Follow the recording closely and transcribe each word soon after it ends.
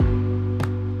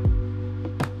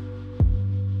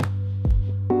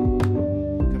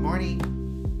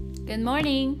Good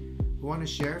morning. We want to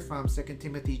share from 2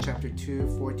 Timothy chapter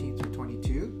 2, 14 through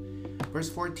 22. Verse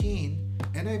 14,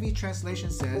 NIV translation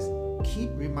says,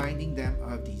 keep reminding them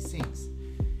of these things.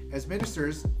 As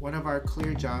ministers, one of our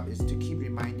clear job is to keep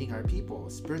reminding our people,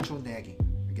 spiritual nagging.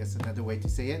 I guess another way to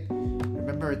say it.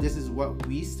 Remember, this is what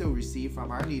we still receive from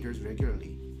our leaders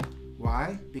regularly.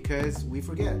 Why? Because we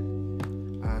forget.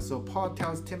 So Paul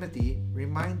tells Timothy,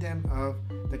 remind them of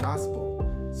the gospel.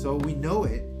 So we know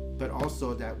it, but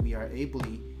also that we are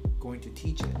ably going to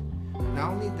teach it.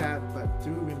 Not only that, but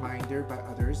through reminder by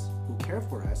others who care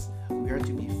for us, we are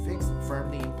to be fixed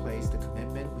firmly in place the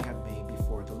commitment we have made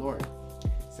before the Lord.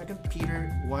 2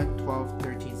 Peter 1, 12,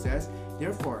 13 says,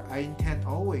 therefore, I intend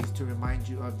always to remind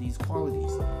you of these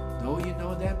qualities. Though you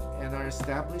know them and are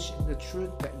established in the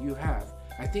truth that you have,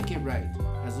 I think it right,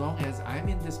 as long as I'm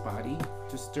in this body,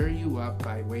 to stir you up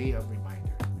by way of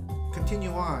reminder.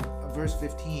 Continue on, verse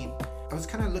 15. I was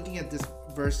kind of looking at this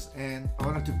verse and I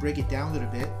wanted to break it down a little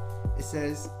bit. It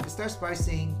starts by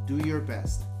saying, do your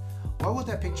best. What would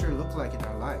that picture look like in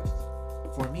our lives?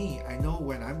 For me, I know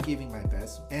when I'm giving my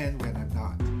best and when I'm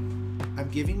not. I'm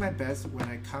giving my best when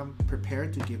I come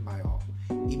prepared to give my all.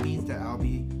 It means that I'll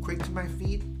be quick to my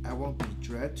feet. I won't be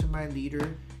dread to my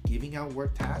leader giving out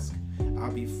work tasks.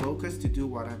 I'll be focused to do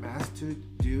what I'm asked to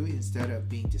do instead of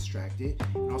being distracted,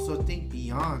 and also think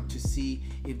beyond to see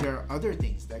if there are other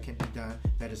things that can be done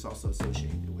that is also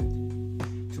associated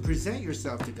with. To present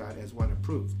yourself to God as one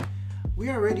approved. We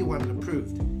are already one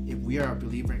approved if we are a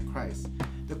believer in Christ.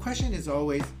 The question is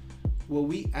always, will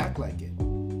we act like it?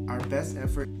 Our best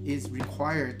effort is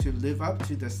required to live up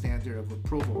to the standard of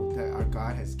approval that our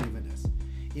God has given us.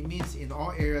 It means in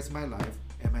all areas of my life,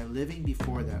 am I living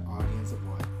before that audience of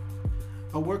one?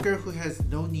 A worker who has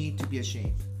no need to be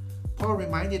ashamed. Paul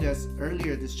reminded us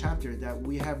earlier this chapter that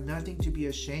we have nothing to be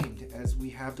ashamed as we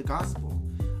have the gospel.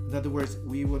 In other words,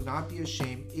 we will not be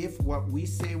ashamed if what we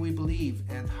say we believe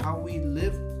and how we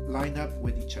live line up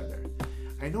with each other.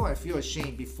 I know I feel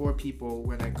ashamed before people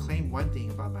when I claim one thing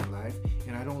about my life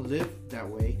and I don't live that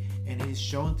way, and it is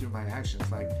shown through my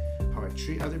actions, like how I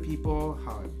treat other people,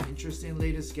 how I'm interested in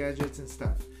latest gadgets and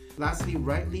stuff. Lastly,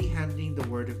 rightly handling the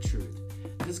word of truth.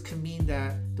 This can mean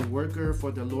that the worker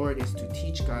for the Lord is to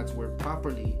teach God's word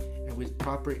properly and with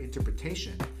proper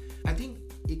interpretation. I think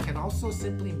it can also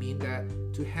simply mean that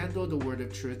to handle the word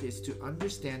of truth is to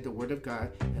understand the word of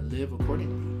God and live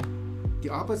accordingly. The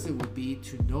opposite would be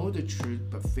to know the truth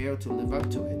but fail to live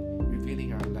up to it,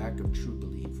 revealing our lack of true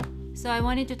belief. So I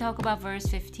wanted to talk about verse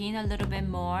 15 a little bit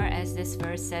more, as this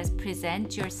verse says,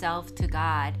 present yourself to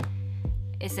God.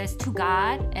 It says to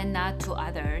God and not to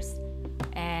others.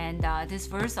 And this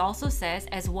verse also says,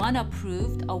 as one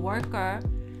approved, a worker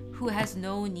who has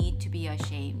no need to be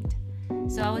ashamed.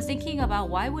 So I was thinking about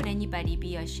why would anybody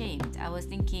be ashamed? I was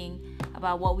thinking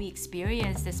about what we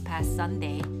experienced this past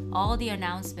Sunday, all the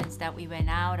announcements that we went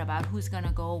out about who's going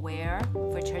to go where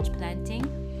for church planting.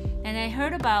 And I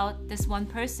heard about this one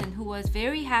person who was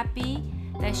very happy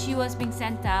that she was being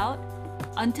sent out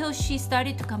until she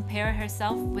started to compare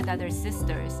herself with other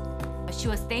sisters. She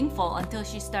was thankful until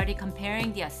she started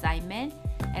comparing the assignment,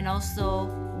 and also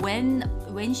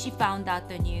when she found out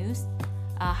the news,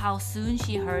 how soon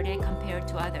she heard it compared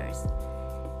to others.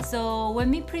 So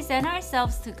when we present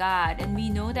ourselves to God and we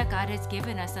know that God has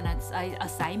given us an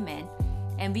assignment,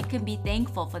 and we can be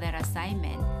thankful for that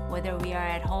assignment, whether we are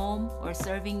at home or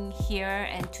serving here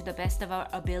and to the best of our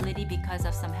ability because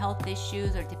of some health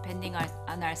issues or depending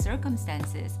on our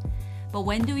circumstances. But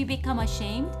when do we become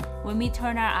ashamed? When we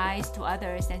turn our eyes to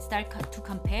others and start to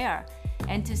compare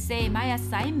and to say, my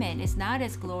assignment is not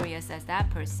as glorious as that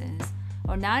person's,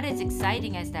 or not as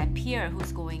exciting as that peer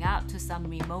who's going out to some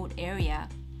remote area.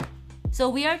 So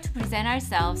we are to present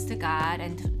ourselves to God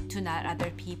and to not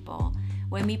other people.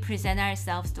 When we present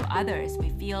ourselves to others, we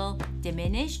feel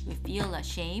diminished, we feel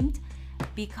ashamed,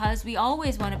 because we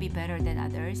always want to be better than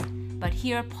others. But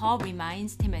here Paul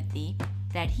reminds Timothy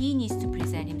that he needs to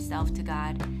present himself to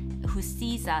God, who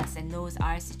sees us and knows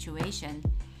our situation.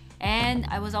 And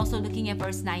I was also looking at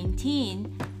verse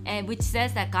 19, which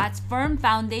says that God's firm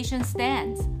foundation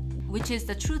stands, which is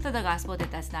the truth of the gospel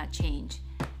that does not change.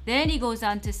 Then he goes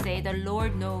on to say, the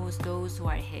Lord knows those who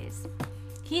are his.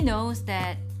 He knows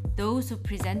that those who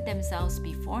present themselves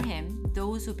before him,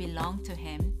 those who belong to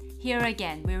him, here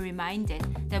again, we're reminded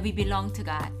that we belong to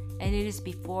God, and it is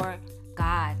before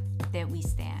God that we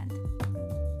stand.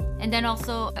 And then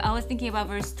also, I was thinking about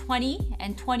verse 20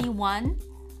 and 21.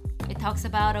 It talks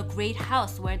about a great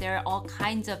house where there are all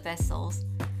kinds of vessels.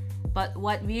 But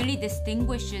what really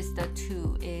distinguishes the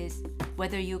two is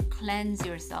whether you cleanse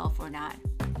yourself or not.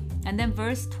 And then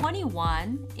verse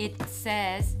 21, it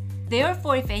says,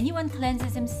 Therefore, if anyone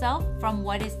cleanses himself from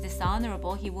what is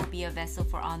dishonorable, he will be a vessel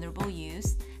for honorable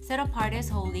use, set apart as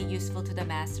holy, useful to the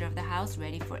master of the house,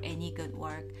 ready for any good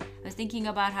work. I was thinking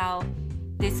about how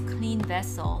this clean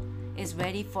vessel is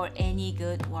ready for any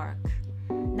good work.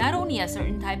 Not only a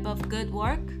certain type of good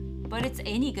work, but it's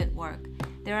any good work.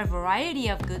 There are a variety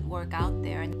of good work out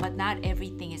there, but not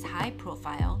everything is high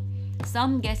profile.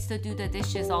 Some gets to do the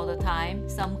dishes all the time.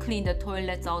 Some clean the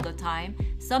toilets all the time.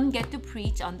 Some get to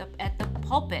preach at the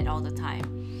pulpit all the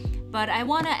time. But I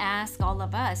want to ask all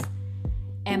of us,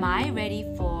 am I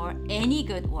ready for any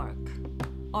good work?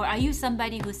 Or are you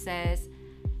somebody who says,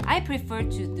 I prefer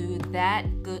to do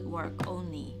that good work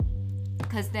only?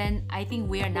 Because then I think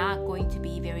we are not going to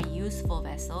be a very useful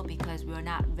vessel because we are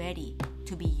not ready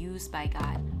to be used by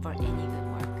God for any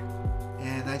good work.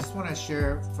 And I just want to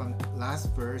share from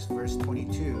last verse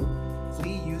 22.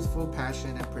 Flee youthful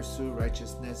passion and pursue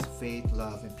righteousness, faith,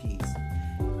 love, and peace.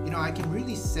 I can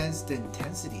really sense the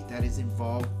intensity that is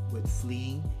involved with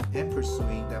fleeing and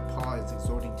pursuing that Paul is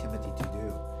exhorting Timothy to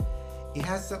do. It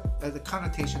has the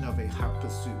connotation of a hot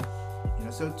pursuit.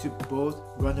 So to both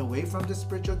run away from the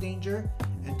spiritual danger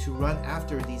and to run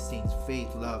after these things,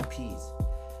 faith, love, peace.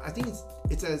 I think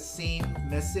it's a same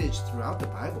message throughout the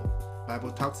Bible. The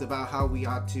Bible talks about how we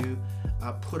ought to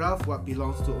put off what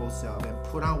belongs to old self and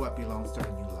put on what belongs to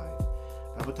our new life.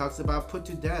 The Bible talks about put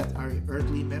to death our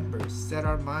earthly members, set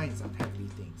our minds on heavenly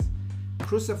things.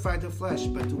 Crucify the flesh,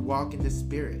 but to walk in the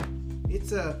Spirit.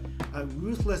 It's a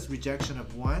ruthless rejection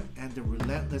of one and the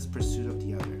relentless pursuit of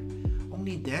the other.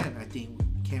 Only then, I think,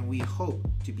 can we hope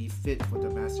to be fit for the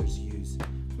Master's use,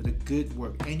 for the good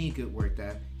work, any good work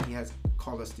that He has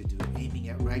called us to do, aiming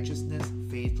at righteousness,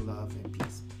 faith, love, and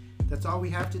peace. That's all we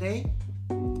have today.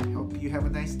 I hope you have a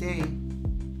nice day.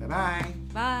 Bye-bye.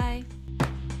 Bye.